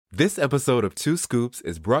This episode of Two Scoops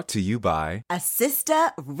is brought to you by A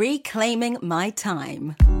Sister Reclaiming My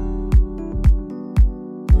Time.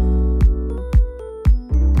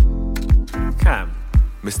 Cam,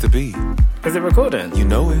 Mr. B. is it recording? You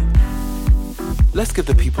know it. Let's give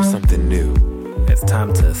the people something new. It's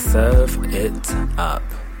time to serve it up.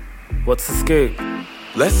 What's the scoop?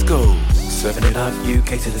 Let's go. Serving it up,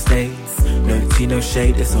 UK to the States. No tea, no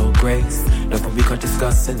shade, it's all grace. Nothing we can't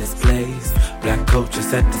discuss in this place. Black culture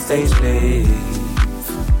set the stage, please.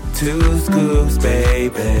 Two scoops,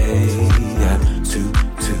 baby. Yeah, two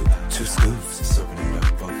scoops. Serving it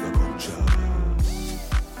up for the culture.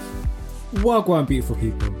 Wagwan, beautiful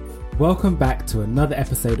people. Welcome back to another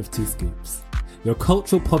episode of Two Scoops, your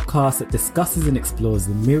cultural podcast that discusses and explores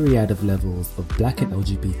the myriad of levels of Black and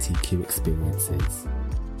LGBTQ experiences.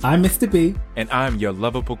 I'm Mr. B. And I'm your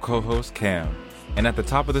lovable co-host, Cam. And at the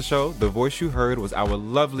top of the show, the voice you heard was our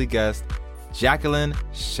lovely guest, Jacqueline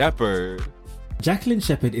Shepherd. Jacqueline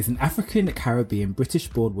Shepherd is an African-Caribbean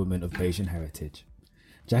British-born woman of Bayesian heritage.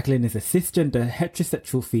 Jacqueline is a cisgender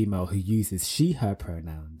heterosexual female who uses she/her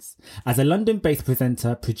pronouns. As a London-based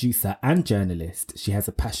presenter, producer and journalist, she has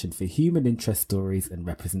a passion for human interest stories and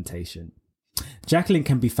representation. Jacqueline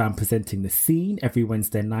can be found presenting The Scene every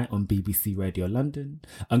Wednesday night on BBC Radio London,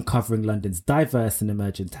 uncovering London's diverse and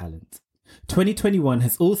emerging talent. 2021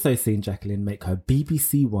 has also seen Jacqueline make her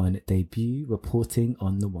BBC One debut reporting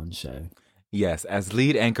on The One Show. Yes, as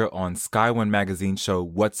lead anchor on Sky One magazine show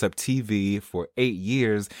What's Up TV for 8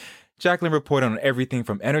 years, Jacqueline reported on everything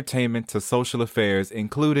from entertainment to social affairs,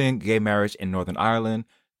 including gay marriage in Northern Ireland,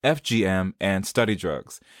 FGM, and study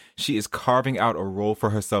drugs. She is carving out a role for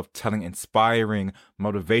herself, telling inspiring,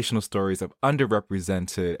 motivational stories of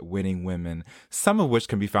underrepresented winning women, some of which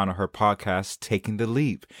can be found on her podcast, Taking the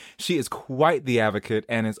Leap. She is quite the advocate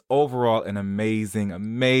and is overall an amazing,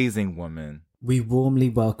 amazing woman. We warmly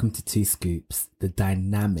welcome to Two Scoops, the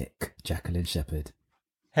dynamic Jacqueline Shepherd.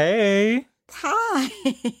 Hey! Hi.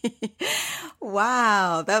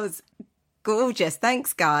 Wow, that was gorgeous.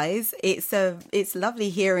 Thanks, guys. It's lovely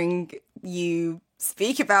hearing you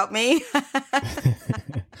speak about me.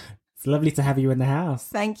 It's lovely to have you in the house.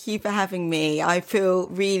 Thank you for having me. I feel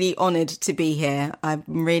really honoured to be here. I'm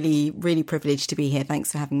really, really privileged to be here.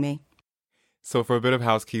 Thanks for having me. So for a bit of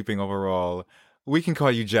housekeeping overall, we can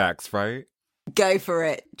call you Jax, right? Go for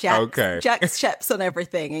it. Jax, Okay. Jax Sheps on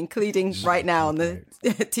everything, including right now on the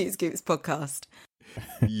Two Scoops podcast.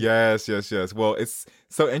 Yes. Well, it's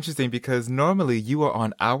so interesting because normally you are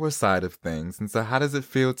on our side of things. And so how does it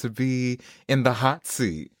feel to be in the hot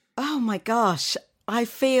seat? Oh my gosh. I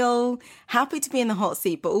feel happy to be in the hot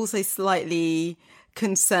seat, but also slightly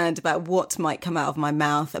concerned about what might come out of my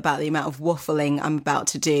mouth, about the amount of waffling I'm about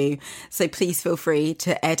to do. So please feel free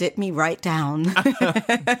to edit me right down.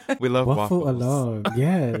 We love Waffle waffles. along,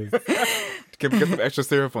 yes. Get some extra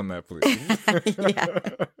syrup on that, please. Yeah.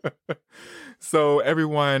 So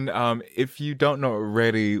everyone, if you don't know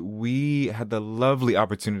already, we had the lovely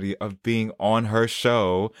opportunity of being on her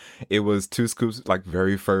show. It was Two Scoops, like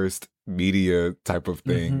very first media type of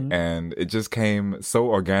thing. Mm-hmm. And it just came so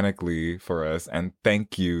organically for us. And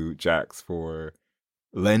thank you, Jax, for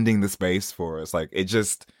lending the space for us. Like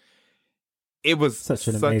it was Such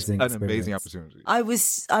an amazing opportunity. I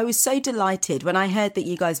was so delighted when I heard that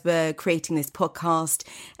you guys were creating this podcast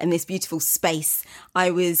and this beautiful space. I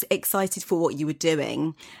was excited for what you were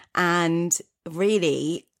doing. And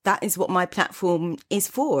really, that is what my platform is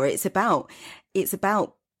for. It's about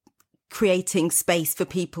creating space for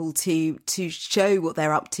people to show what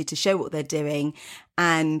they're up to show what they're doing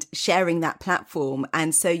and sharing that platform.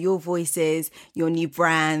 And so your voices, your new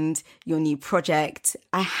brand, your new project,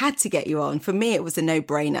 I had to get you on. For me, it was a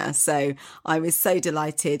no-brainer. So I was so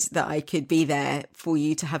delighted that I could be there for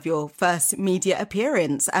you to have your first media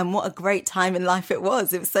appearance. And what a great time in life it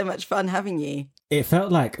was. It was so much fun having you. It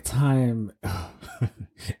felt like time,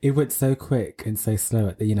 it went so quick and so slow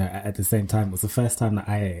at the same time. It was the first time that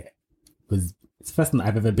it's the first time that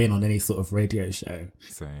I've ever been on any sort of radio show.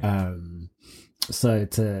 Same. So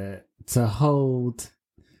to hold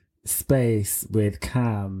space with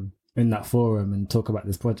Cam in that forum and talk about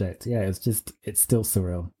this project, yeah, it's still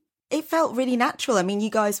surreal. It felt really natural. I mean, you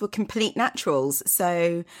guys were complete naturals.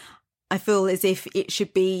 So I feel as if it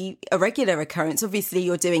should be a regular occurrence. Obviously,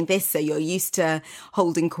 you're doing this, so you're used to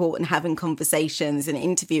holding court and having conversations and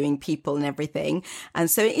interviewing people and everything.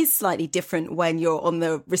 And so it is slightly different when you're on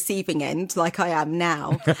the receiving end, like I am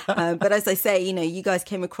now. But as I say, you guys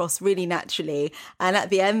came across really naturally. And at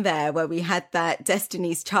the end there, where we had that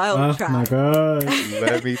Destiny's Child track. Oh my God.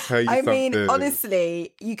 Let me tell you something. I mean,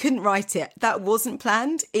 honestly, you couldn't write it. That wasn't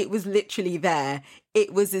planned. It was literally there.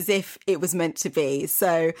 it was as if it was meant to be.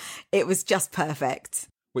 So it was just perfect.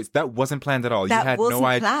 Wait, that wasn't planned at all. That you had wasn't no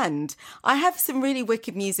idea. planned. I have some really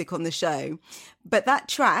wicked music on the show, but that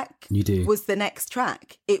track was the next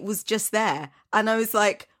track. It was just there. And I was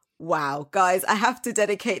like, wow, guys, I have to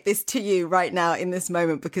dedicate this to you right now in this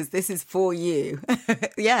moment because this is for you.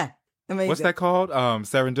 Yeah, amazing. What's that called?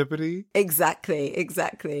 Serendipity?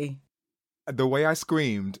 Exactly. The way I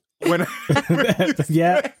screamed when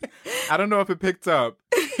Yeah. I don't know if it picked up,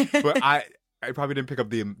 but I probably didn't pick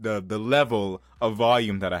up the level of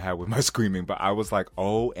volume that I had with my screaming, but I was like,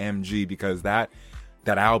 OMG, because that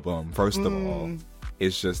album, first of all,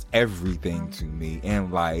 is just everything to me in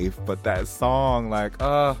life. But that song, like,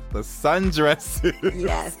 the sundresses.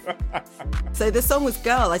 Yes. So the song was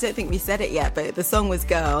Girl. I don't think we said it yet, but the song was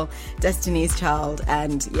Girl, Destiny's Child.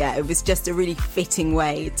 And yeah, it was just a really fitting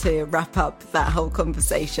way to wrap up that whole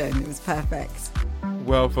conversation. It was perfect.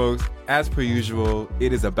 Well, folks, as per usual,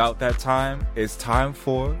 it is about that time. It's time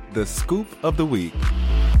for the Scoop of the Week.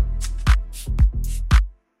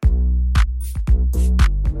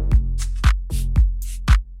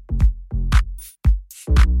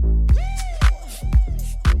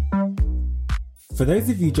 For those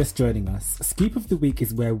of you just joining us, Scoop of the Week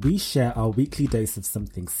is where we share our weekly dose of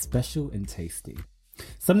something special and tasty.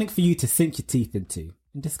 Something for you to sink your teeth into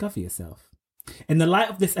and discover yourself. In the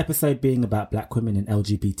light of this episode being about Black women and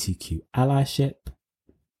LGBTQ allyship,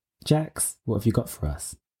 Jax, what have you got for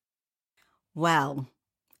us? Well,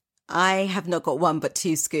 I have not got one but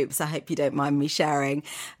two scoops. I hope you don't mind me sharing.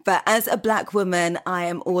 But as a Black woman, I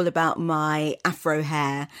am all about my Afro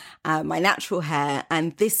hair, my natural hair.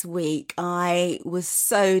 And this week, I was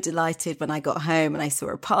so delighted when I got home and I saw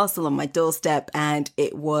a parcel on my doorstep, and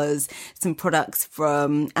it was some products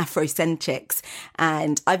from Afrocentrics.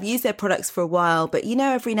 And I've used their products for a while, but you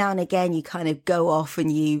know, every now and again, you kind of go off and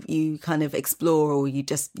you kind of explore, or you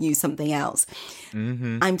just use something else.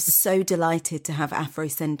 Mm-hmm. I'm so delighted to have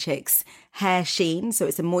Afrocentrics hair sheen. So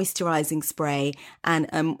it's a moisturizing spray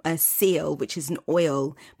and a seal, which is an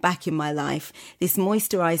oil, back in my life. This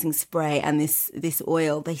moisturizing spray and this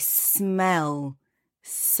oil, they smell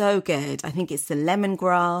so good. I think it's the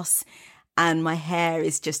lemongrass, and my hair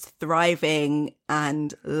is just thriving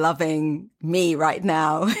and loving me right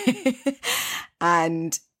now.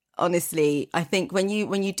 And honestly, I think when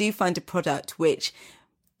you do find a product which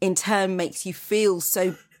in turn makes you feel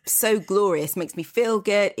so glorious, makes me feel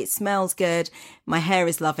good, it smells good, my hair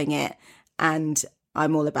is loving it, and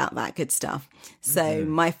I'm all about that good stuff. So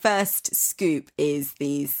my first scoop is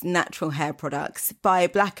these natural hair products by a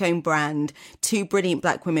Black-owned brand, two brilliant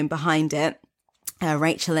Black women behind it.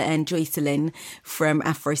 Rachel and Joycelyn from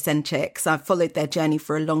Afrocentrics. I've followed their journey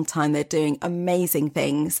for a long time. They're doing amazing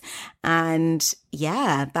things. And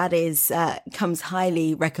yeah, that is, comes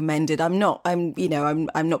highly recommended. I'm not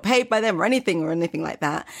paid by them or anything like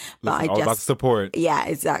that. But Listen, all about support. Yeah,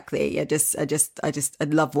 exactly. I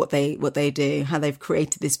love what they do, how they've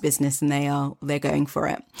created this business, and they're going for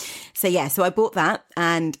it. So yeah, so I bought that,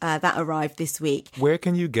 and that arrived this week. Where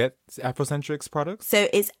can you get Afrocentrics products? So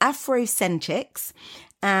it's Afrocentrics,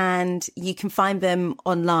 and you can find them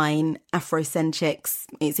online, Afrocentrics.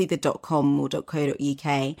 It's either .com or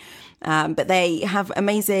 .co.uk. But they have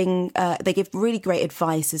amazing, they give really great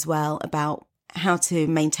advice as well about how to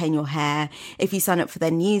maintain your hair. If you sign up for their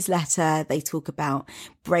newsletter, they talk about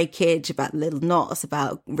breakage, about little knots,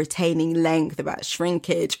 about retaining length, about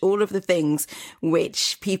shrinkage, all of the things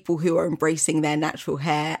which people who are embracing their natural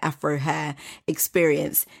hair, Afro hair,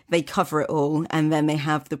 experience. They cover it all, and then they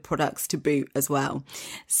have the products to boot as well.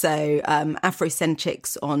 So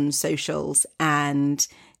Afrocentrics on socials, and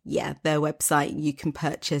yeah, their website, you can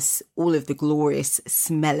purchase all of the glorious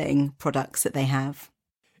smelling products that they have.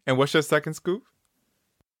 And what's your second scoop?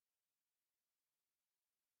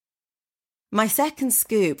 My second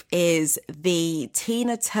scoop is the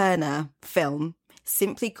Tina Turner film,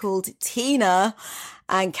 simply called Tina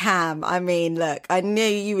and Cam. I mean, look, I knew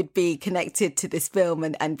you would be connected to this film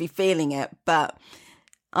and be feeling it, but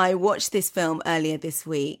I watched this film earlier this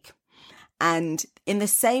week. And in the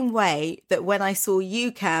same way that when I saw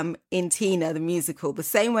you, Cam, in Tina, the musical, the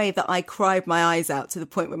same way that I cried my eyes out to the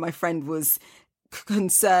point where my friend was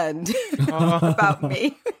concerned about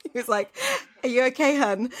me. He was like, "Are you okay,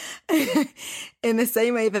 hun?" In the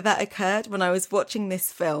same way that occurred when I was watching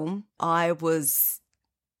this film, I was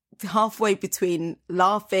halfway between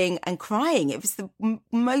laughing and crying. It was the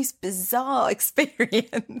most bizarre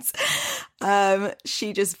experience.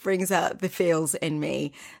 She just brings out the feels in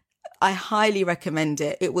me. I highly recommend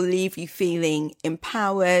it. It will leave you feeling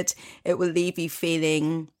empowered. It will leave you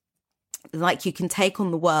feeling like you can take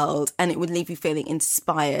on the world, and it would leave you feeling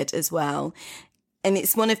inspired as well. And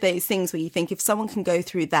it's one of those things where you think if someone can go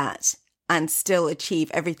through that and still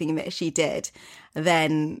achieve everything that she did,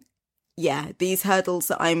 then yeah, these hurdles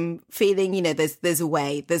that I'm feeling, you know, there's a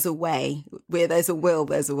way, where there's a will,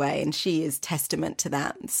 there's a way. And she is testament to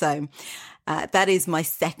that. So that is my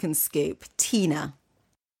second scoop. Tina.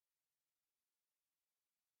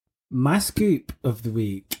 My scoop of the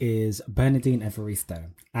week is Bernardine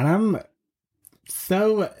Evaristo. And I'm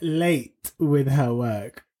so late with her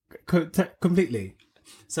work. Completely.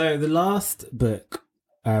 So the last book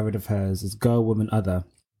I read of hers is Girl, Woman, Other,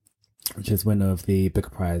 which is winner of the Booker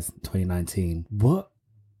Prize 2019. What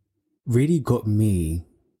really got me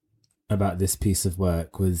about this piece of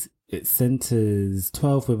work was it centers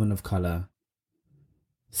 12 women of colour,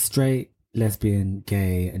 straight, lesbian,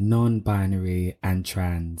 gay, non-binary and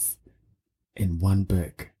trans in one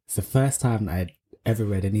book. It's the first time I'd ever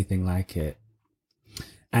read anything like it.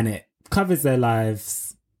 And it covers their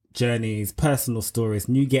lives, journeys, personal stories,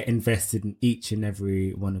 and you get invested in each and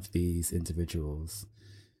every one of these individuals.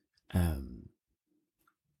 And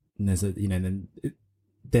there's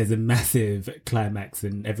there's a massive climax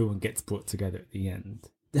and everyone gets brought together at the end.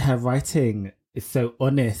 Her writing is so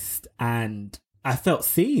honest and I felt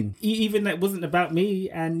seen, even though it wasn't about me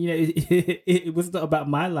and, you know, it was not about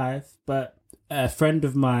my life, but a friend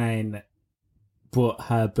of mine brought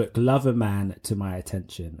her book Loverman to my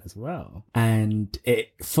attention as well. And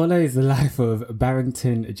it follows the life of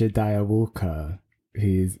Barrington Jediah Walker,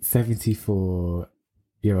 who's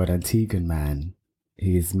 74-year-old Antiguan man.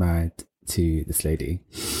 He's married to this lady.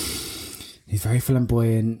 He's very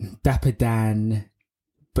flamboyant, dapper Dan,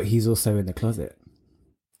 but he's also in the closet.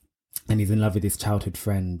 And he's in love with his childhood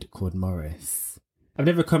friend called Morris. I've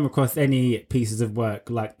never come across any pieces of work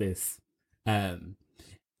like this.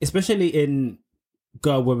 Especially in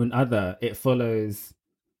Girl, Woman, Other, it follows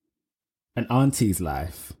an auntie's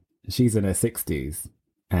life. She's in her 60s.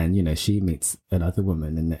 And, you know, she meets another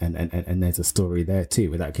woman and there's a story there too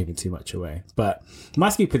without giving too much away. But my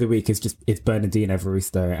scoop of the week is Bernardine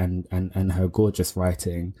Evaristo and her gorgeous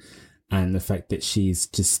writing and the fact that she's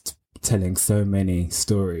just telling so many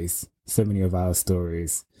stories, so many of our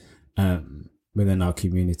stories within our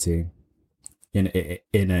community in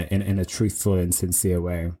a truthful and sincere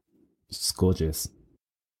way. It's gorgeous.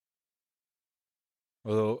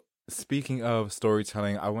 Well, speaking of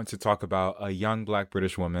storytelling, I want to talk about a young Black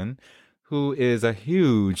British woman who is a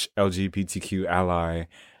huge LGBTQ ally,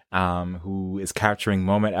 who is capturing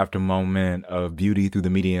moment after moment of beauty through the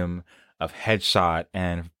medium of headshot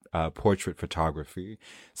and portrait photography.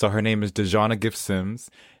 So her name is Dejana Gift Sims.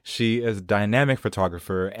 She is a dynamic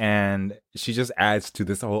photographer, and she just adds to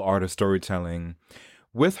this whole art of storytelling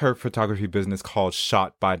with her photography business called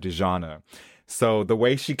Shot by Dejana. So the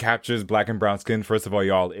way she captures Black and brown skin, first of all,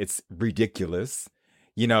 y'all, it's ridiculous.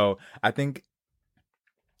 You know, I think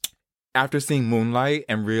after seeing Moonlight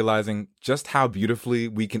and realizing just how beautifully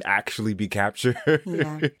we can actually be captured.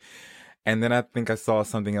 Yeah. And then I think I saw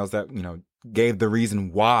something else that, you know, gave the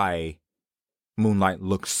reason why Moonlight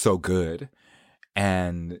looks so good.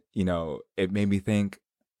 And, you know, it made me think,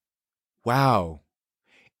 wow,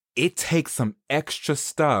 it takes some extra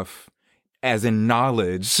stuff, as in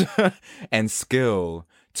knowledge and skill,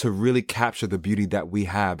 to really capture the beauty that we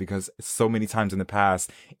have, because so many times in the past,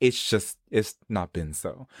 it's not been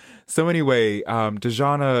so. So anyway,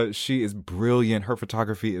 Dejana, she is brilliant. Her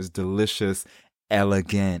photography is delicious,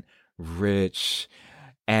 elegant, rich,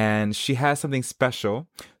 and she has something special.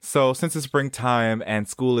 So since it's springtime and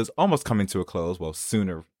school is almost coming to a close, well,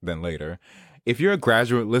 sooner than later, if you're a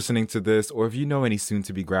graduate listening to this, or if you know any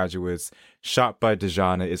soon-to-be graduates, Shot by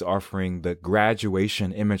Dejana is offering the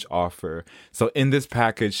graduation image offer. So in this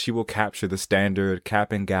package, she will capture the standard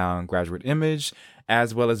cap and gown graduate image,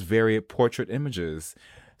 as well as varied portrait images.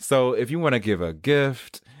 So if you want to give a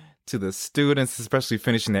gift to the students, especially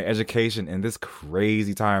finishing their education in this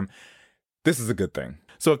crazy time, this is a good thing.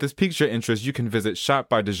 So if this piques your interest, you can visit Shot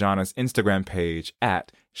by Dejana's Instagram page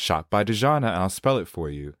at Shot by Dejana, and I'll spell it for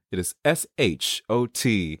you. It is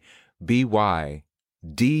SHOTBYDUJONNA.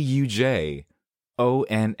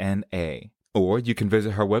 Or you can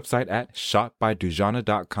visit her website at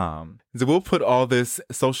shotbydejana.com. So we'll put all this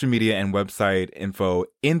social media and website info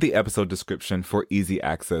in the episode description for easy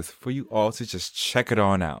access for you all to just check it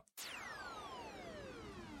on out.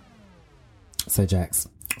 So Jax,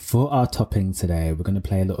 for our topping today, we're going to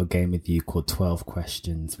play a little game with you called 12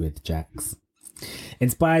 Questions with Jax.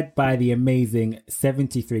 Inspired by the amazing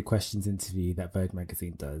 73 Questions interview that Vogue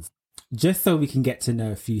magazine does. Just so we can get to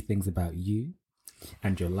know a few things about you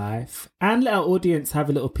and your life, and let our audience have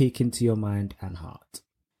a little peek into your mind and heart.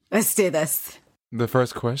 Let's do this. The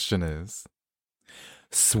first question is,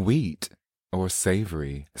 sweet or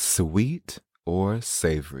savory? Sweet or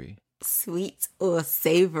savory? Sweet or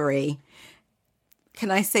savory?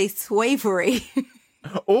 Can I say swavery?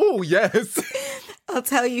 Oh, yes. I'll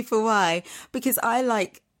tell you for why. Because I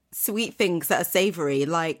like sweet things that are savory,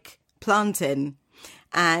 like plantain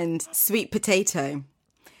and sweet potato,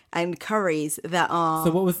 and curries that are.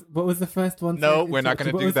 So what was the first one? No, we're not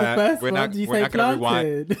going to do that. We're not going to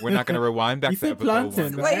rewind. We're not going to rewind back You to said episode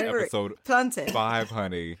plantain, 1. right? That's episode Plantain. 5,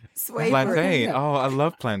 honey. Swavery. Plantain. Oh, I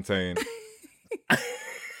love plantain.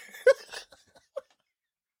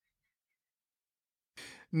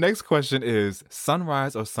 Next question is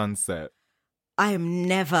sunrise or sunset? I am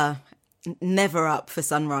never up for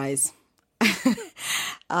sunrise.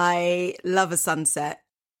 I love a sunset.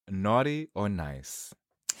 Naughty or nice?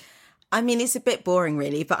 I mean, it's a bit boring,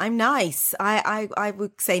 really, but I'm nice. I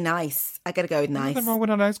would say nice. I gotta go with nice. Nothing wrong with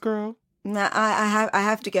a nice girl. Nah, I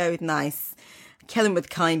have to go with nice. Kill him with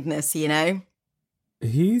kindness, you know.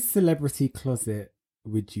 Whose celebrity closet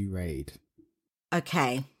would you raid?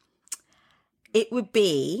 Okay, it would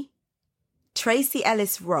be Tracy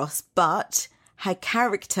Ellis Ross, but her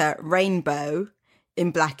character Rainbow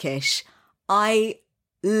in Blackish. I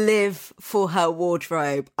live for her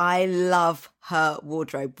wardrobe. I love her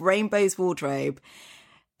wardrobe. Rainbow's wardrobe.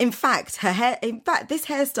 In fact, this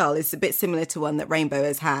hairstyle is a bit similar to one that Rainbow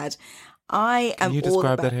has had. Can you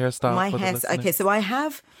describe that hairstyle? My for the hair. listeners? Okay, so I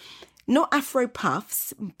have not Afro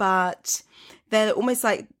puffs, but they're almost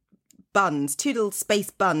like buns, 2 little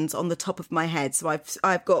space buns on the top of my head. So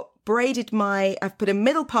I've got I've put a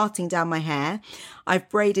middle parting down my hair. I've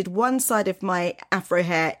braided one side of my Afro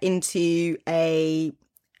hair into a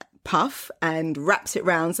puff and wrapped it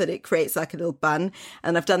round so that it creates like a little bun.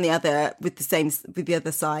 And I've done the other with the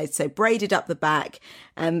other side. So braided up the back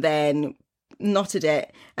and then knotted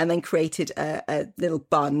it and then created a little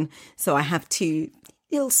bun. So I have 2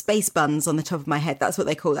 little space buns on the top of my head. That's what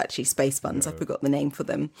they call actually, space buns. I forgot the name for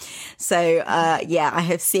them. So I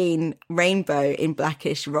have seen Rainbow in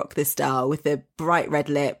Blackish rock the style with a bright red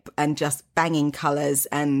lip and just banging colours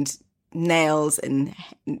and nails and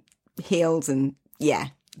heels and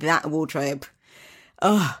that wardrobe.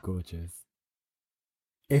 Oh, Gorgeous.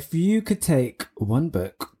 If you could take one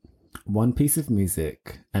book, one piece of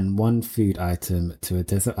music, and one food item to a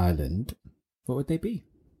desert island, what would they be?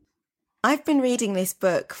 I've been reading this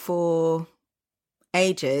book for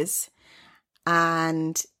ages,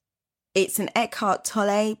 and it's an Eckhart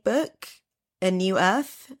Tolle book, A New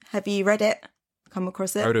Earth. Have you read it? Come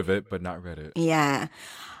across it? Heard of it, but not read it. Yeah.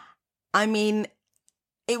 I mean,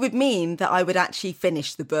 it would mean that I would actually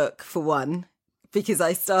finish the book, for one, because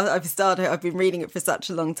I've been reading it for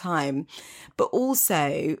such a long time. But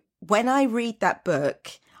also, when I read that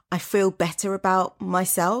book, I feel better about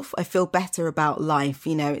myself. I feel better about life.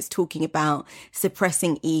 You know, it's talking about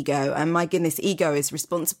suppressing ego. And my goodness, ego is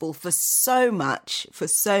responsible for so much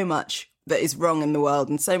that is wrong in the world,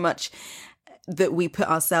 and so much that we put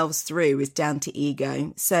ourselves through is down to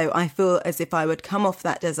ego. So I feel as if I would come off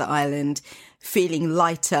that desert island feeling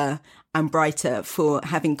lighter and brighter for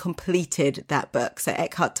having completed that book. So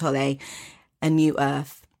Eckhart Tolle, A New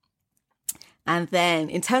Earth. And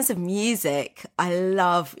then in terms of music, I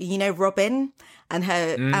love, Robin and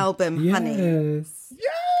her album Honey. Yes.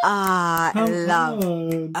 I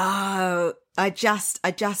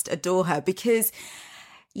just adore her, because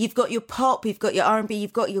you've got your pop, you've got your R&B,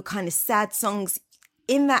 you've got your kind of sad songs.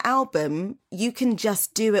 In that album, you can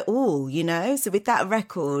just do it all, So with that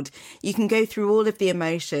record, you can go through all of the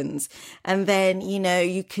emotions, and then,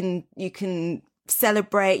 you can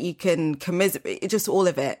celebrate, you can commiserate, just all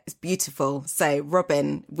of it. It's beautiful. So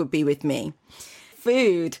Robin would be with me.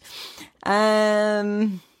 Food.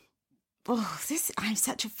 I'm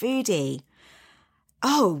such a foodie.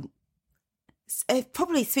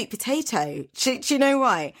 Probably sweet potato. Do you know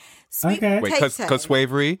why? Sweet potato. Wait, because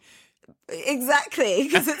swavery? Exactly,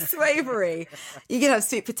 because it's swavery. You can have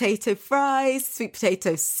sweet potato fries, sweet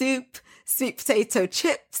potato soup, sweet potato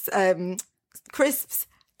chips, crisps.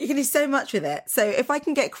 You can do so much with it. So if I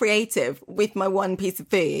can get creative with my one piece of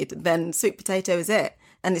food, then sweet potato is it.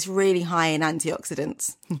 And it's really high in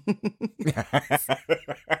antioxidants.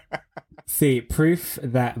 See, proof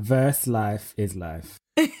that verse life is life.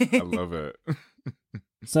 I love it.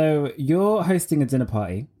 So you're hosting a dinner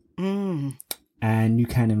party. And you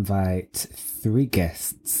can invite 3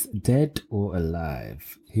 guests, dead or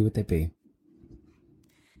alive. Who would they be?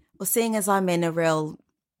 Well, seeing as I'm in a real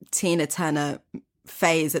Tina Turner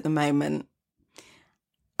phase at the moment,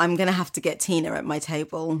 I'm going to have to get Tina at my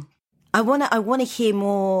table. I want to hear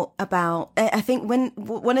more about. I think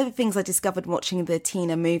one of the things I discovered watching the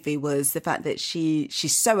Tina movie was the fact that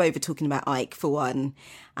she's so over talking about Ike for one,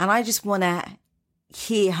 and I just want to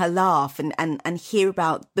hear her laugh and hear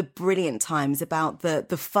about the brilliant times, about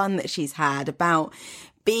the fun that she's had, about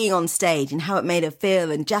being on stage and how it made her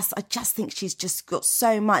feel. And I just think she's just got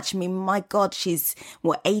so much. I mean, my God, she's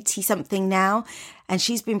 80 something now, and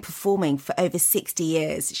she's been performing for over 60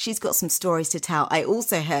 years. She's got some stories to tell. I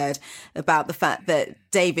also heard about the fact that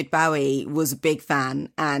David Bowie was a big fan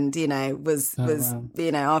and, was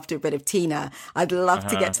after a bit of Tina. I'd love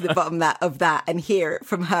to get to the bottom of that and hear it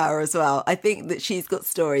from her as well. I think that she's got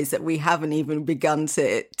stories that we haven't even begun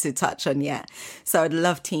to touch on yet. So I'd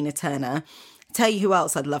love Tina Turner. Tell you who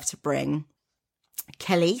else I'd love to bring.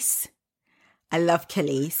 Kelis. I love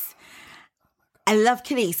Kelis.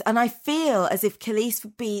 And I feel as if Kelis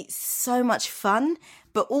would be so much fun,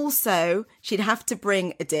 but also she'd have to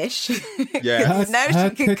bring a dish. Yeah. Her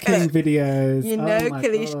she can cooking cook. videos.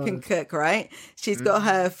 Kelis can cook, right? She's got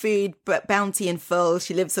her food but bounty and full.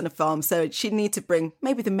 She lives on a farm, so she'd need to bring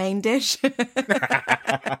maybe the main dish.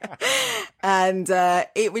 And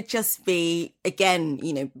it would just be, again,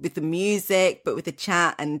 with the music, but with the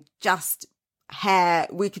chat and just hair.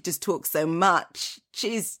 We could just talk so much.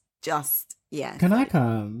 She's just, yeah. Can I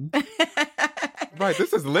come? Right,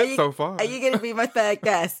 this is lit so far. Are you going to be my third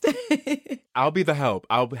guest? I'll be the help.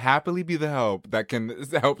 I'll happily be the help that can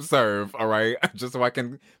help serve, all right? Just so I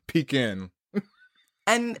can peek in.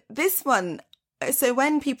 And this one, so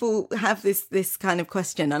when people have this kind of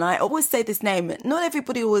question, and I always say this name, not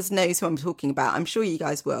everybody always knows who I'm talking about. I'm sure you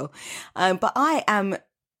guys will. But I am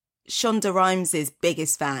Shonda Rhimes'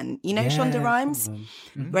 biggest fan. Shonda Rhimes?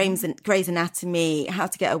 Grey's Anatomy, How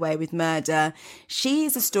to Get Away with Murder. She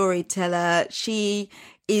is a storyteller. She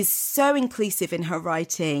is so inclusive in her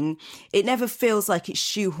writing. It never feels like it's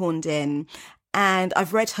shoehorned in. And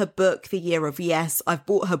I've read her book, The Year of Yes. I've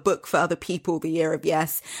bought her book for other people, The Year of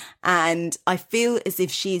Yes. And I feel as if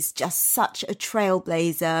she's just such a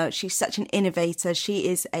trailblazer. She's such an innovator. She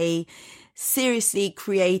is a seriously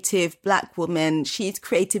creative Black woman. She's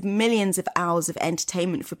created millions of hours of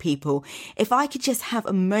entertainment for people. If I could just have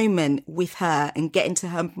a moment with her and get into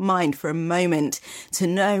her mind for a moment to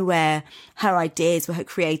know where her ideas, where her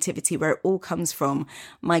creativity, where it all comes from,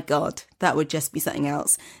 my God, that would just be something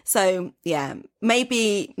else. So yeah,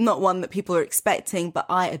 maybe not one that people are expecting, but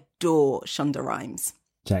I adore Shonda Rhimes.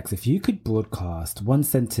 Jax, if you could broadcast one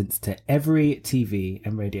sentence to every TV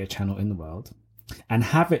and radio channel in the world and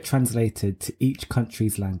have it translated to each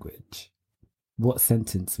country's language, what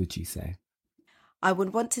sentence would you say? I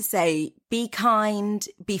would want to say, be kind,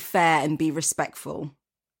 be fair, and be respectful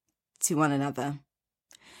to one another.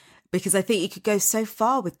 Because I think you could go so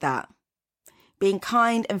far with that. Being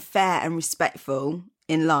kind and fair and respectful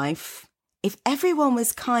in life. If everyone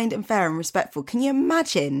was kind and fair and respectful, can you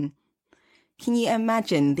imagine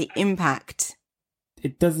the impact?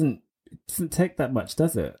 It doesn't take that much,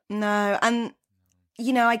 does it? No, and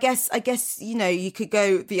I guess you could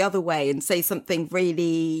go the other way and say something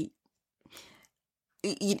really,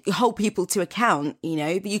 you hold people to account.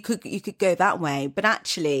 You could go that way, but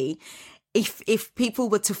actually, if people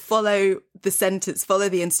were to follow the sentence, follow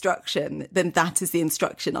the instruction, then that is the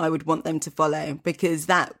instruction I would want them to follow, because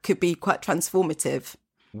that could be quite transformative.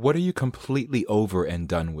 What are you completely over and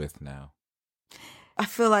done with now? I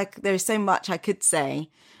feel like there's so much I could say.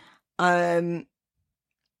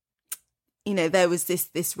 There was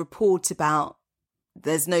this report about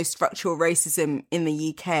there's no structural racism in the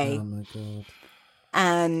UK. Oh my God.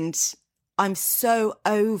 And I'm so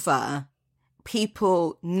over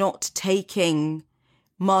people not taking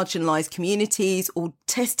marginalised communities or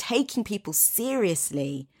just taking people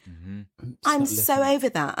seriously. Mm-hmm. I'm so over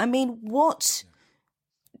that. I mean, what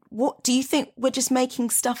do you think we're just making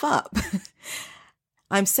stuff up?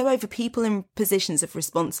 I'm so over people in positions of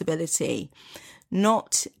responsibility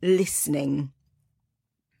not listening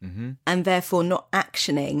and therefore not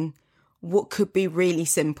actioning what could be really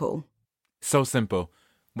simple. So simple.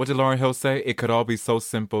 What did Lauryn Hill say? It could all be so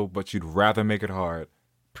simple, but you'd rather make it hard.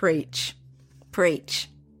 Preach.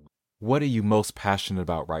 What are you most passionate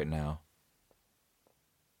about right now?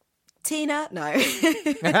 Tina? No.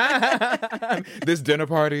 This dinner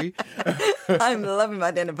party? I'm loving my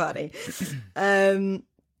dinner party. I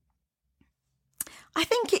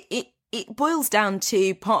think it boils down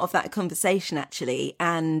to part of that conversation, actually.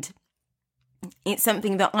 And it's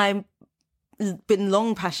something that I've been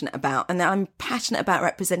long passionate about. And I'm passionate about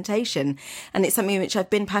representation. And it's something which I've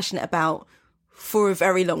been passionate about for a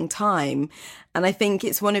very long time. And I think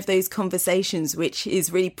it's one of those conversations which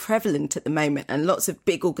is really prevalent at the moment. And lots of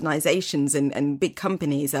big organizations and big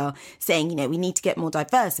companies are saying, you know, we need to get more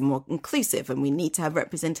diverse and more inclusive and we need to have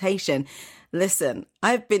representation. Listen,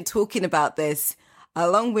 I've been talking about this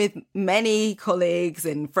along with many colleagues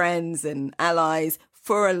and friends and allies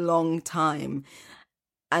for a long time.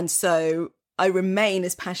 And so I remain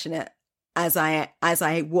as passionate as I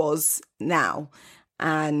was now.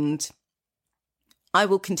 And I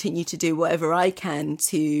will continue to do whatever I can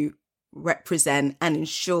to represent and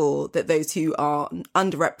ensure that those who are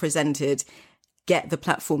underrepresented get the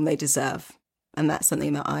platform they deserve. And that's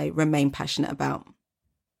something that I remain passionate about.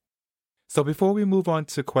 So before we move on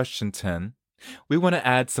to question 10, we want to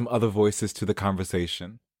add some other voices to the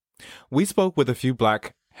conversation. We spoke with a few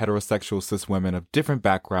Black heterosexual cis women of different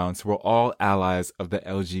backgrounds who are all allies of the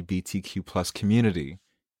LGBTQ+ community.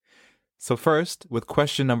 So first, with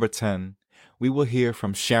question number 10, we will hear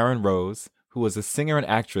from Sharon Rose, who is a singer and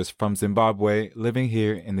actress from Zimbabwe living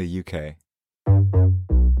here in the UK.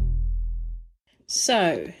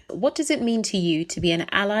 So, what does it mean to you to be an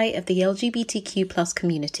ally of the LGBTQ+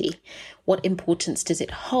 community? What importance does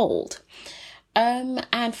it hold?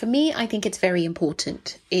 And for me, I think it's very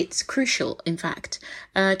important. It's crucial, in fact.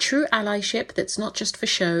 True allyship that's not just for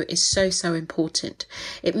show is so important.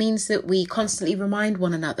 It means that we constantly remind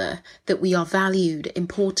one another that we are valued,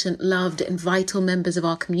 important, loved, and vital members of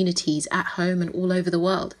our communities at home and all over the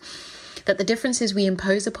world. That the differences we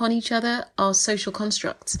impose upon each other are social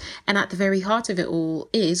constructs, and at the very heart of it all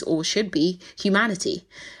is, or should be, humanity.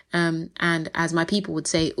 And as my people would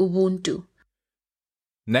say, Ubuntu.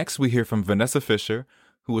 Next, we hear from Vanessa Fisher,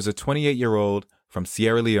 who is a 28-year-old from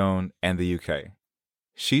Sierra Leone and the UK.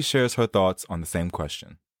 She shares her thoughts on the same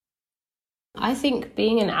question. I think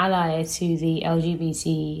being an ally to the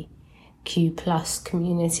LGBTQ+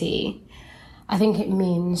 community, I think it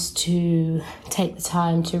means to take the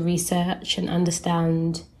time to research and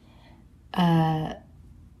understand the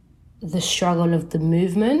struggle of the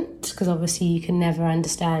movement, because obviously you can never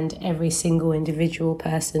understand every single individual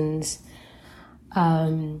person's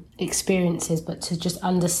experiences, but to just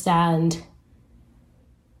understand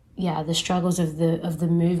the struggles of the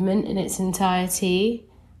movement in its entirety,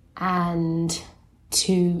 and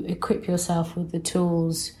to equip yourself with the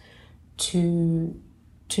tools to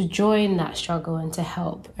join that struggle and to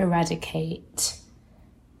help eradicate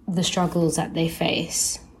the struggles that they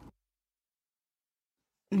face.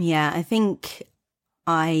 Yeah, I think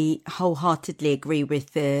I wholeheartedly agree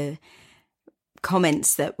with the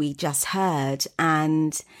comments that we just heard.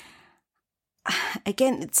 And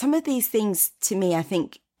again, some of these things to me, I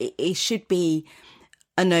think it should be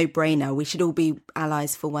a no-brainer. We should all be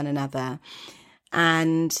allies for one another.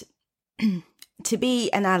 And to be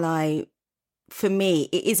an ally, for me,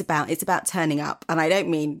 it's about turning up. And I don't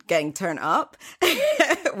mean getting turned up,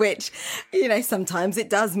 which, you know, sometimes it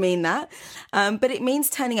does mean that. But it means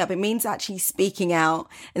turning up. It means actually speaking out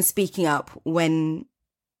and speaking up when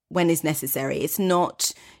is necessary. It's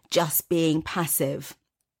not just being passive,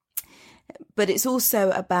 but it's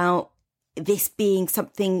also about this being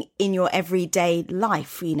something in your everyday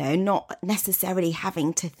life, you know, not necessarily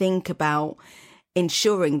having to think about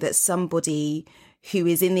ensuring that somebody who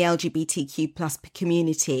is in the LGBTQ+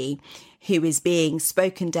 community, who is being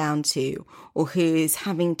spoken down to, or who is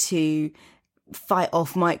having to fight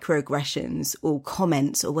off microaggressions or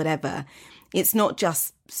comments or whatever. It's not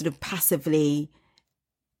just sort of passively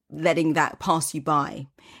letting that pass you by.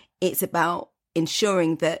 It's about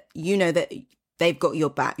ensuring that you know that they've got your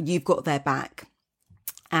back, you've got their back,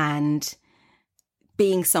 and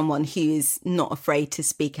being someone who is not afraid to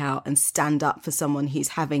speak out and stand up for someone who's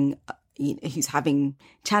having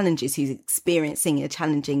challenges, who's experiencing a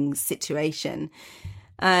challenging situation.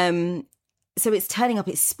 So it's turning up,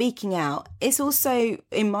 it's speaking out. It's also,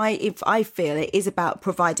 if I feel it is about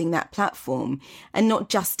providing that platform, and not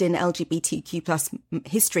just in LGBTQ+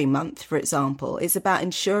 History Month, for example. It's about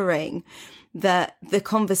ensuring that the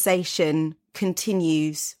conversation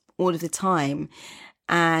continues all of the time,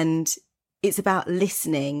 and it's about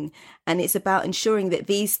listening, and it's about ensuring that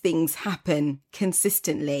these things happen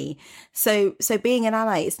consistently. So being an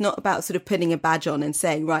ally, it's not about sort of putting a badge on and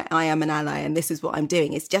saying, right, I am an ally and this is what I'm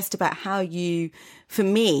doing. It's just about for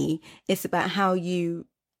me, it's about how you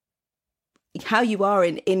are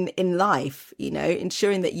in life, you know,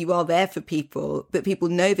 ensuring that you are there for people, that people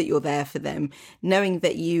know that you're there for them, knowing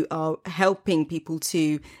that you are helping people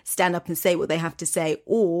to stand up and say what they have to say,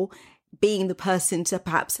 or being the person to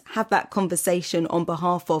perhaps have that conversation on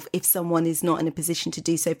behalf of if someone is not in a position to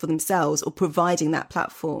do so for themselves, or providing that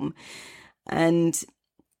platform. And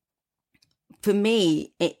for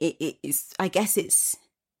me, it's, I guess it's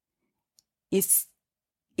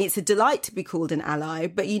a delight to be called an ally,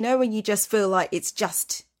 but you know, when you just feel like it's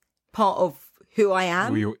just part of who I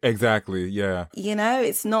am. Exactly, yeah. You know,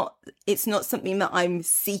 it's not something that I'm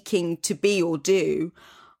seeking to be or do.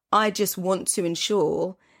 I just want to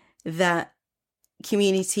ensure that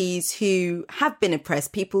communities who have been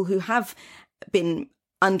oppressed, people who have been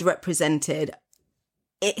underrepresented,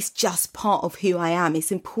 it's just part of who I am.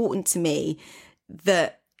 It's important to me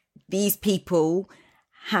that these people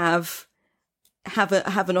have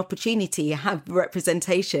an opportunity, have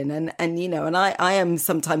representation, and you know, and I am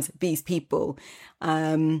sometimes these people.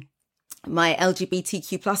 My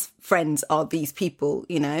LGBTQ plus friends are these people,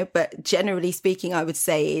 you know, but generally speaking, I would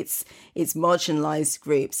say it's marginalized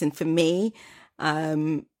groups. And for me,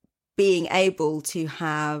 being able to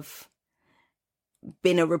have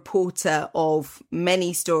been a reporter of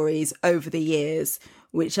many stories over the years,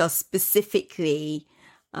 which are specifically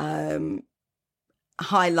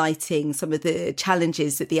highlighting some of the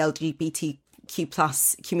challenges that the LGBTQ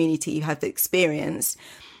plus community have experienced,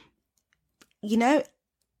 you know,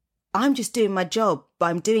 I'm just doing my job, but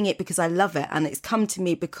I'm doing it because I love it. And it's come to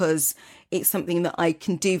me because it's something that I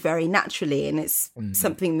can do very naturally. And it's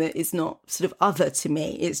something that is not sort of other to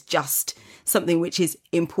me. It's just something which is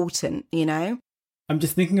important, you know? I'm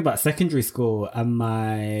just thinking about secondary school and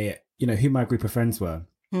who my group of friends were.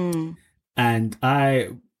 And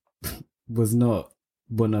I was not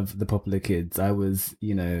one of the popular kids. I was,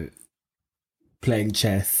 you know, playing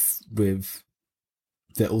chess with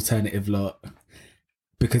the alternative lot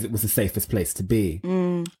because it was the safest place to be.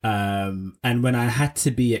 And when I had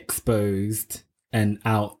to be exposed and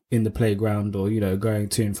out in the playground or, you know, going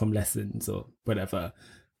to and from lessons or whatever,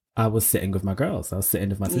 I was sitting with my girls. I was sitting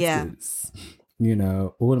with my sisters. Yeah. You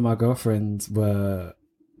know, all of my girlfriends were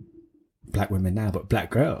Black women now, but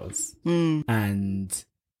Black girls. And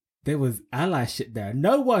there was allyship there.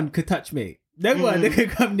 No one could touch me. No one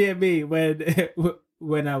could come near me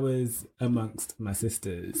when I was amongst my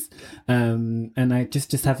sisters. And I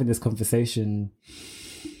just having this conversation,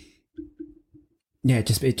 it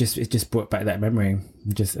just brought back that memory.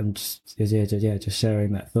 I'm just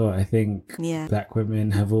sharing that thought. I think Black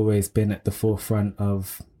women have always been at the forefront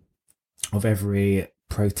of every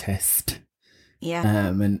protest.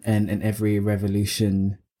 And every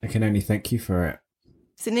revolution. I can only thank you for it.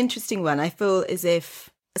 It's an interesting one. I feel as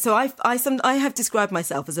if, so I have described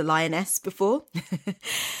myself as a lioness before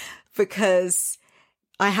because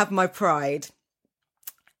I have my pride.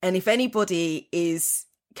 And if anybody is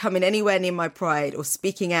coming anywhere near my pride or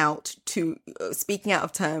speaking out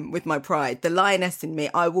of term with my pride, the lioness in me,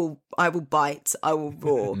 I will bite, I will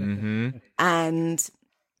roar. And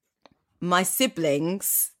my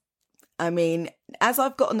siblings, I mean, as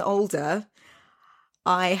I've gotten older,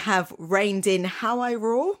 I have reined in how I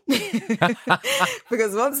roar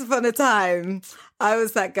because once upon a time I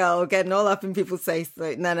was that girl getting all up in people's face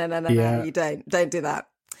like, no, you don't do that.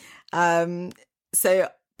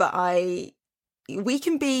 We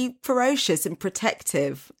can be ferocious and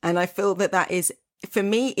protective, and I feel that is, for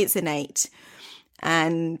me, it's innate.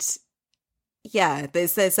 And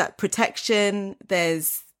there's that protection.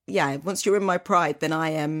 Once you're in my pride, then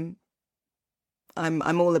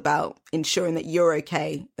I'm all about ensuring that you're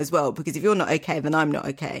okay as well, because if you're not okay, then I'm not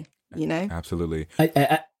okay, you know? Absolutely.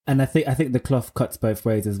 And I think the cloth cuts both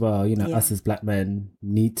ways as well. You know, us as Black men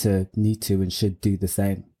need to and should do the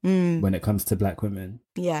same when it comes to Black women.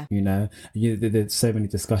 Yeah. You know, there's so many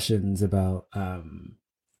discussions about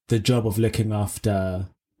the job of looking after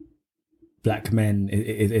Black men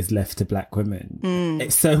is left to Black women.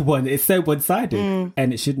 It's so one-sided,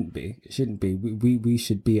 and it shouldn't be. We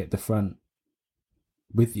should be at the front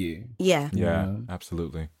with you. Yeah.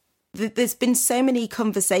 Absolutely. There's been so many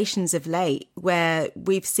conversations of late where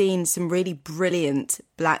we've seen some really brilliant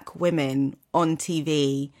Black women on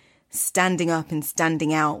TV standing up and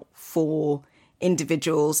standing out for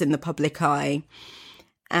individuals in the public eye.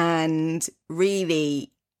 And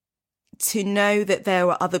really, to know that there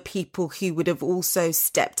were other people who would have also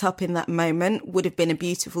stepped up in that moment would have been a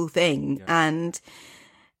beautiful thing. Yeah. And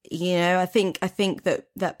you know, I think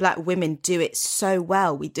that Black women do it so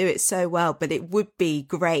well. We do it so well, but it would be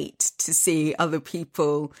great to see other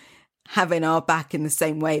people having our back in the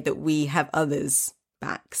same way that we have others'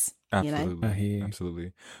 backs. Absolutely. You know?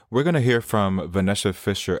 Absolutely. We're going to hear from Vanessa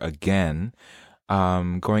Fisher again,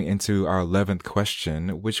 going into our 11th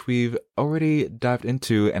question, which we've already dived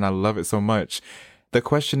into, and I love it so much. The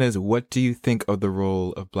question is, what do you think of the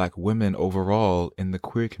role of Black women overall in the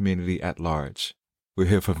queer community at large? We'll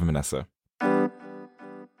hear from Vanessa.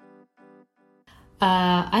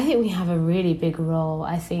 I think we have a really big role.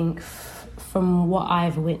 I think from what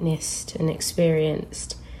I've witnessed and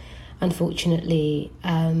experienced, unfortunately,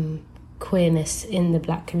 queerness in the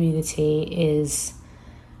Black community is,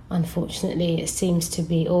 unfortunately, it seems to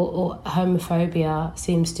be, or homophobia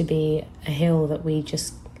seems to be a hill that we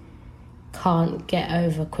just can't get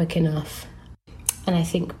over quick enough. And I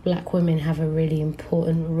think Black women have a really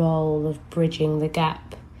important role of bridging the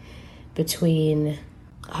gap between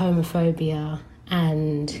homophobia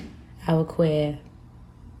and our queer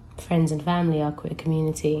friends and family, our queer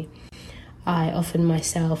community. I often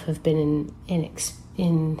myself have been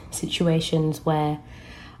in situations where,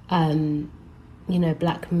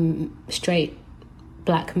 straight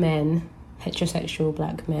Black men, heterosexual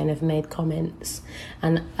Black men, have made comments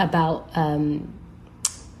and about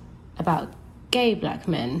gay Black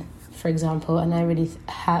men, for example, and I really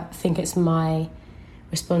think it's my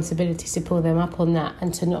responsibility to pull them up on that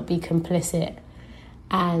and to not be complicit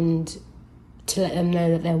and to let them know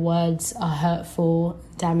that their words are hurtful,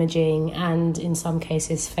 damaging, and in some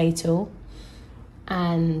cases fatal,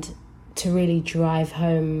 and to really drive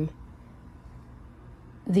home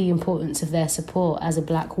the importance of their support. As a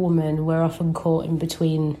Black woman, we're often caught in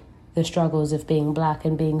between the struggles of being Black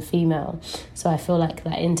and being female. So I feel like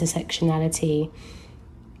that intersectionality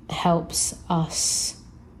helps us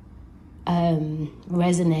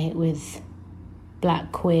resonate with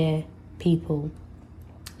Black queer people.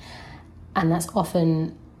 And that's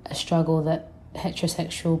often a struggle that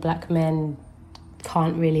heterosexual Black men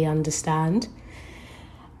can't really understand.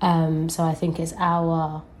 So I think it's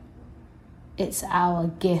our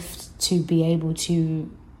gift to be able to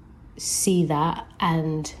see that,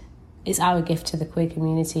 and it's our gift to the queer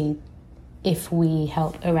community if we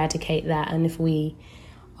help eradicate that and if we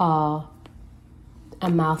are a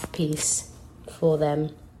mouthpiece for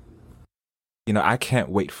them. You know, I can't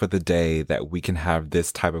wait for the day that we can have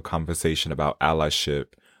this type of conversation about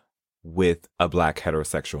allyship with a Black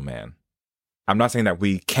heterosexual man. I'm not saying that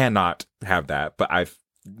we cannot have that, but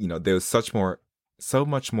there's so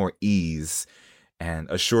much more ease and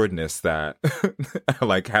assuredness that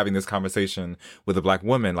like having this conversation with a Black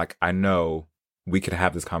woman, like I know we could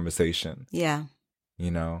have this conversation. Yeah.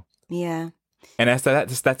 You know? Yeah. And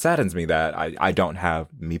that saddens me that I don't have,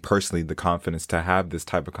 me personally, the confidence to have this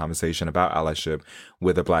type of conversation about allyship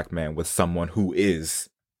with a Black man, with someone who is,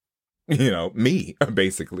 me,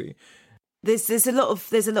 basically. There's a lot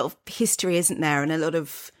of history, isn't there, and a lot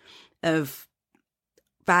of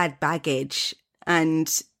bad baggage. And,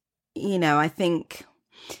 I think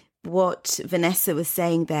what Vanessa was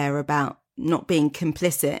saying there about not being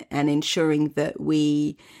complicit and ensuring that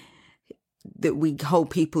we hold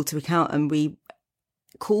people to account and we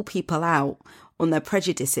call people out on their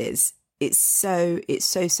prejudices, it's so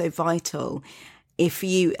vital. If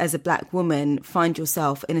you, as a Black woman, find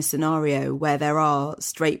yourself in a scenario where there are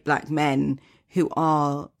straight Black men who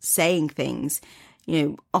are saying things,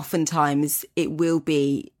 oftentimes it will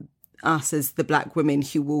be us as the Black women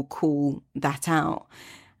who will call that out,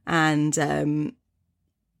 and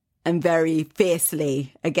very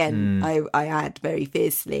fiercely. Again, I add very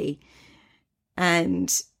fiercely.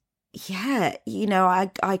 And yeah,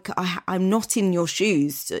 I'm not in your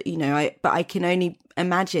shoes, but I can only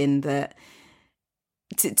imagine that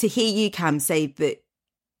to hear you, Cam, say that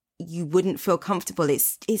you wouldn't feel comfortable.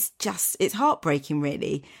 It's heartbreaking,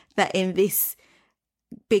 really, that in this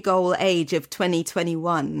big old age of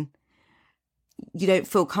 2021, you don't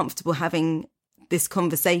feel comfortable having this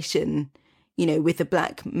conversation, with a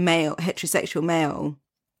Black male, heterosexual male.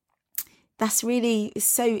 That's really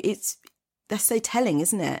that's so telling,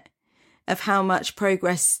 isn't it? Of how much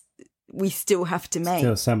progress we still have to make.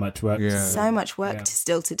 Still so much work. Yeah. So much work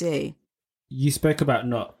still to do. You spoke about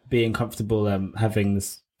not being comfortable having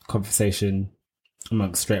this conversation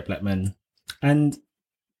amongst straight Black men. And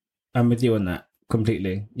I'm with you on that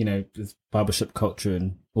completely. There's barbershop culture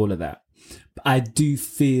and all of that. But I do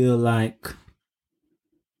feel like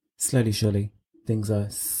slowly, surely, things are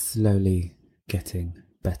slowly getting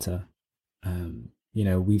better.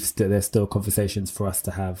 There's still conversations for us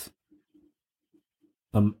to have,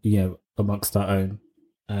 amongst our own.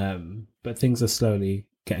 But things are slowly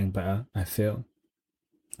getting better. I feel.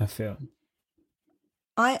 I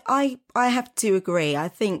have to agree. I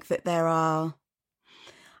think that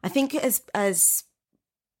as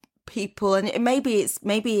people, and maybe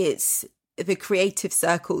it's the creative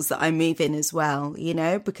circles that I move in as well,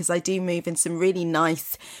 because I do move in some really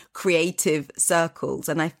nice creative circles.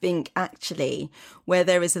 And I think actually where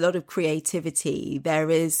there is a lot of creativity, there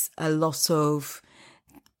is a lot of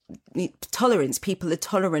tolerance. People are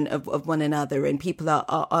tolerant of one another, and people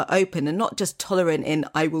are open, and not just tolerant in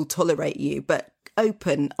I will tolerate you, but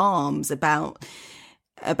open arms about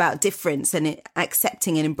about difference and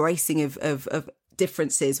accepting and embracing of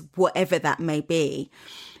differences, whatever that may be.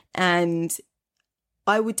 And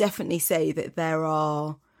I would definitely say that there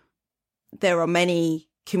are many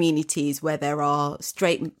communities where there are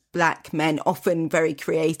straight black men, often very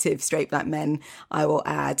creative straight black men, I will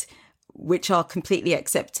add, which are completely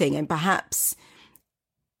accepting. And perhaps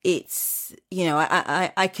it's, you know,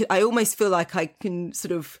 I almost feel like I can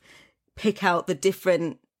sort of pick out the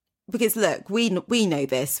different, because look, we know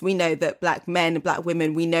this. We know that black men and black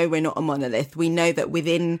women, we know we're not a monolith. We know that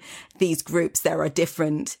within these groups, there are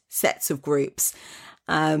different sets of groups.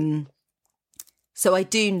 So I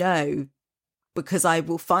do know, because I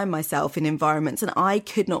will find myself in environments, and I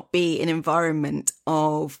could not be in an environment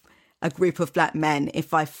of a group of black men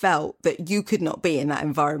if I felt that you could not be in that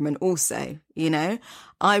environment also, you know?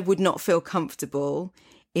 I would not feel comfortable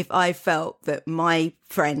if I felt that my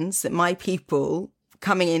friends, that my people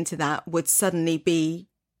coming into that would suddenly be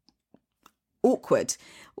awkward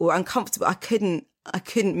or uncomfortable. I couldn't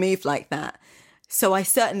move like that. So I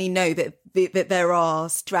certainly know that there are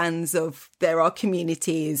strands there are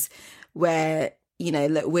communities where, you know,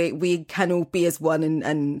 look, we can all be as one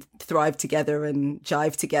and thrive together and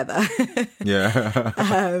jive together. Yeah.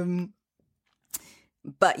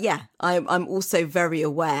 But yeah, I'm also very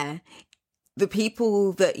aware the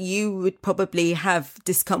people that you would probably have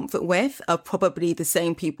discomfort with are probably the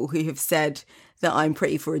same people who have said that I'm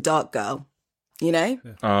pretty for a dark girl, you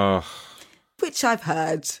know? Which I've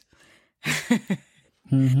heard.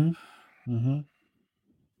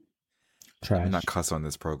 Trash. I'm not cuss on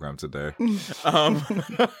this program today.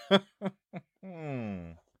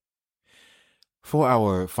 For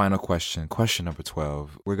our final question number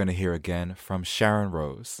 12, we're going to hear again from Sharon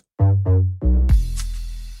Rose.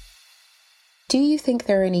 Do you think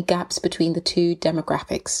there are any gaps between the two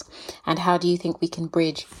demographics? And how do you think we can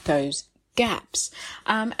bridge those gaps?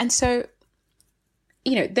 And so,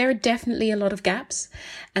 you know, there are definitely a lot of gaps.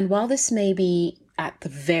 And while this may be at the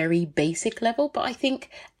very basic level, but I think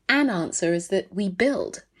an answer is that we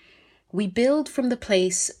build. We build from the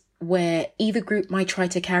place where either group might try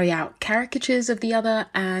to carry out caricatures of the other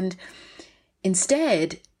and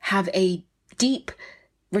instead have a deep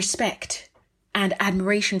respect and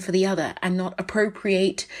admiration for the other and not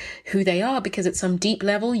appropriate who they are because at some deep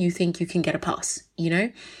level you think you can get a pass, you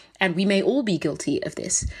know? And we may all be guilty of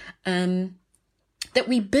this. That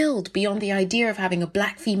we build beyond the idea of having a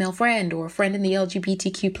black female friend or a friend in the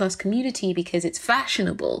LGBTQ plus community because it's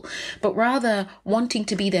fashionable, but rather wanting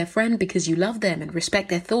to be their friend because you love them and respect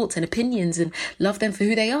their thoughts and opinions and love them for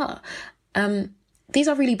who they are. These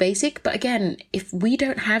are really basic, but again, if we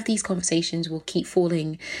don't have these conversations, we'll keep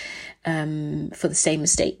falling for the same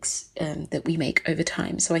mistakes that we make over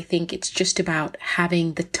time. So I think it's just about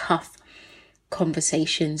having the tough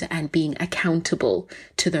conversations and being accountable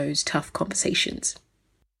to those tough conversations.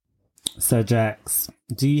 So Jax,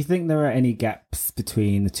 do you think there are any gaps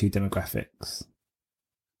between the two demographics?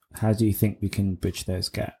 How do you think we can bridge those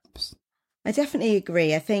gaps? I definitely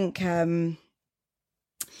agree. I think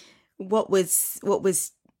what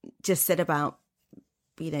was just said about,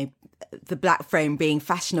 you know, the black frame being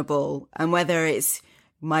fashionable, and whether it's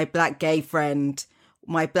my black gay friend,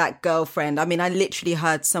 my black girlfriend. I mean, I literally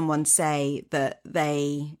heard someone say that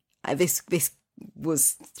this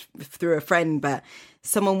was through a friend, but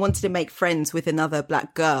someone wanted to make friends with another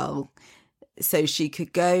black girl so she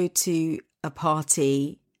could go to a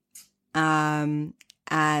party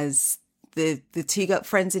as the two got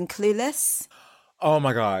friends in Clueless. Oh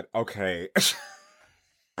my God. Okay.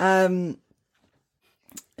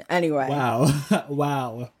 Anyway.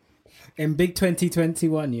 Wow. In big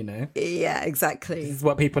 2021, you know. Yeah, exactly. This is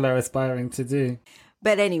what people are aspiring to do.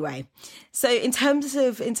 But anyway, so in terms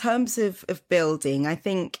of building, I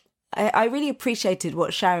think I really appreciated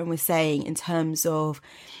what Sharon was saying in terms of,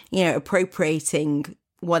 you know, appropriating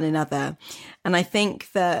one another. And I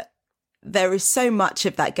think that there is so much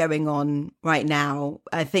of that going on right now.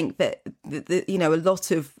 I think that you know, a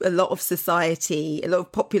lot of society, a lot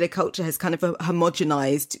of popular culture has kind of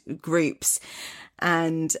homogenized groups,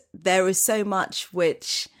 and there is so much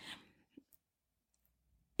which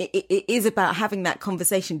it is about having that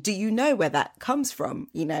conversation. Do you know where that comes from?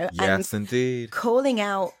 You know, yes, and indeed, calling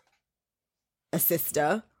out a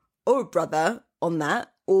sister or a brother on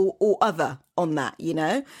that, or other on that. You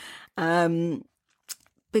know.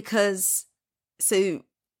 Because, so,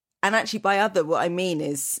 and actually by other, what I mean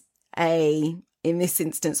is in this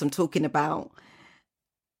instance, I'm talking about,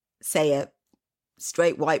 say, a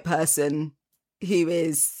straight white person who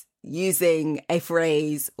is using a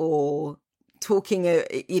phrase or talking,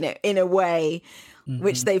 you know, in a way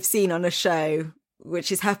which they've seen on a show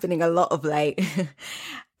which is happening a lot of late,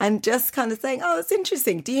 and just kind of saying, oh, it's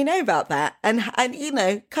interesting. Do you know about that? And you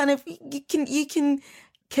know, kind of, you can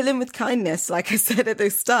kill him with kindness. Like I said at the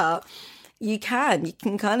start, you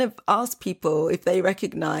can kind of ask people if they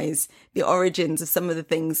recognize the origins of some of the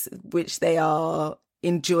things which they are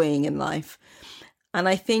enjoying in life. And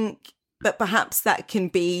I think that perhaps that can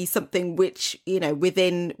be something which, you know,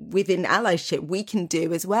 within allyship, we can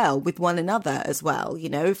do as well with one another as well. You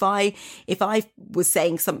know, if I was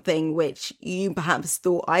saying something which you perhaps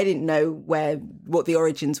thought I didn't know what the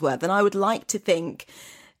origins were, then I would like to think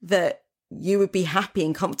that you would be happy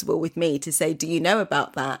and comfortable with me to say, do you know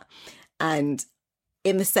about that? And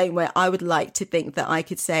in the same way, I would like to think that I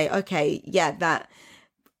could say, okay, yeah, that,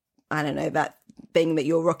 I don't know, that thing that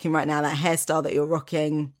you're rocking right now, that hairstyle that you're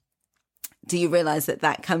rocking, do you realize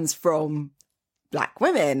that comes from Black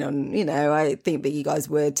women? And, you know, I think that you guys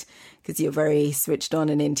would, because you're very switched on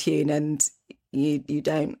and in tune, and you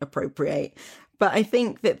don't appropriate. But I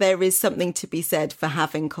think that there is something to be said for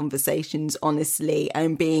having conversations honestly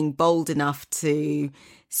and being bold enough to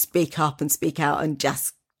speak up and speak out and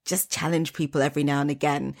just challenge people every now and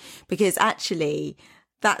again, because actually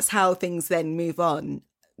that's how things then move on.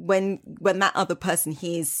 When that other person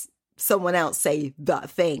hears someone else say that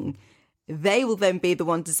thing, they will then be the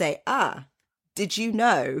one to say, did you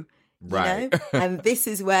know? Right. You know? And this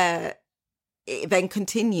is where it then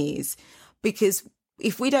continues, because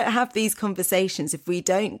if we don't have these conversations, if we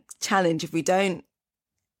don't challenge, if we don't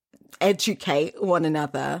educate one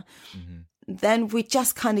another, then we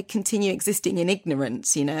just kind of continue existing in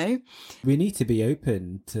ignorance, you know? We need to be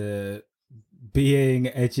open to being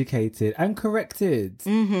educated and corrected.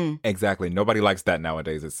 Mm-hmm. Exactly. Nobody likes that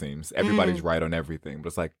nowadays, it seems. Everybody's right on everything. But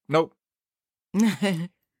it's like, nope.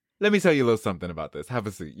 Let me tell you a little something about this. Have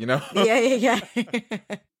a seat, you know? Yeah.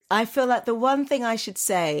 I feel like the one thing I should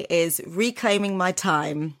say is reclaiming my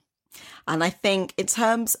time. And I think in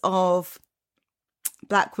terms of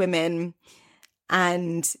Black women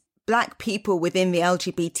and Black people within the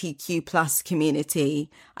LGBTQ plus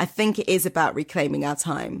community, I think it is about reclaiming our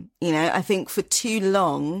time. You know, I think for too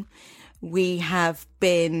long we have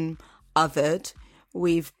been othered.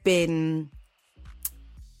 We have been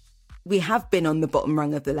on the bottom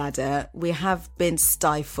rung of the ladder. We have been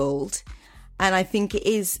stifled. And I think it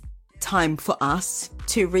is time for us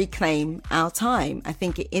to reclaim our time. I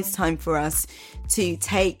think it is time for us to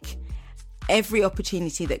take every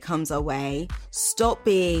opportunity that comes our way, stop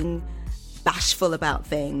being bashful about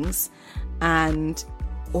things, and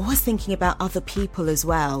always thinking about other people as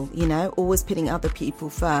well, you know, always putting other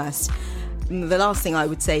people first. The last thing I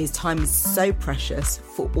would say is time is so precious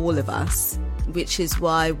for all of us, which is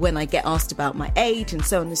why when I get asked about my age and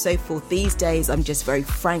so on and so forth, these days I'm just very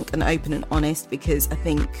frank and open and honest, because I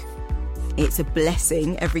think it's a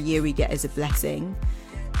blessing. Every year we get is a blessing.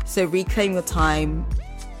 So reclaim your time,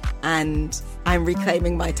 and I'm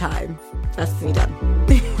reclaiming my time. That's me done.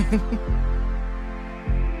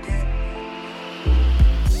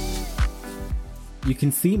 You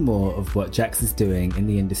can see more of what Jax is doing in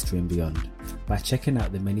the industry and beyond by checking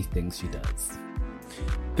out the many things she does.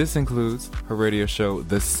 This includes her radio show,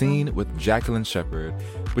 The Scene with Jacqueline Shepherd,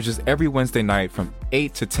 which is every Wednesday night from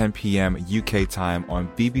 8 to 10 p.m. UK time on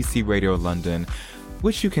BBC Radio London,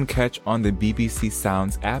 which you can catch on the BBC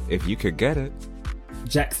Sounds app if you could get it.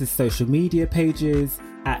 Jax's social media pages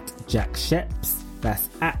at Jax Sheps, that's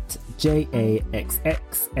at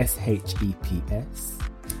JAXXSHEPS.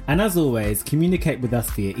 And as always, communicate with us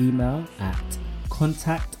via email at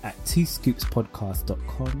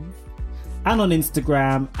contact@twoscoopspodcast.com and on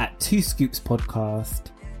Instagram at 2scoopspodcast.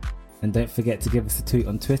 And don't forget to give us a tweet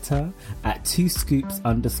on Twitter at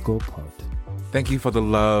 2scoops_pod. Thank you for the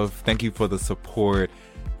love. Thank you for the support.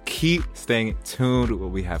 Keep staying tuned with what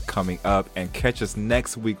we have coming up, and catch us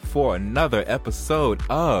next week for another episode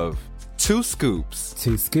of Two Scoops.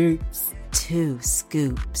 2 Scoops. 2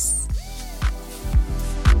 Scoops.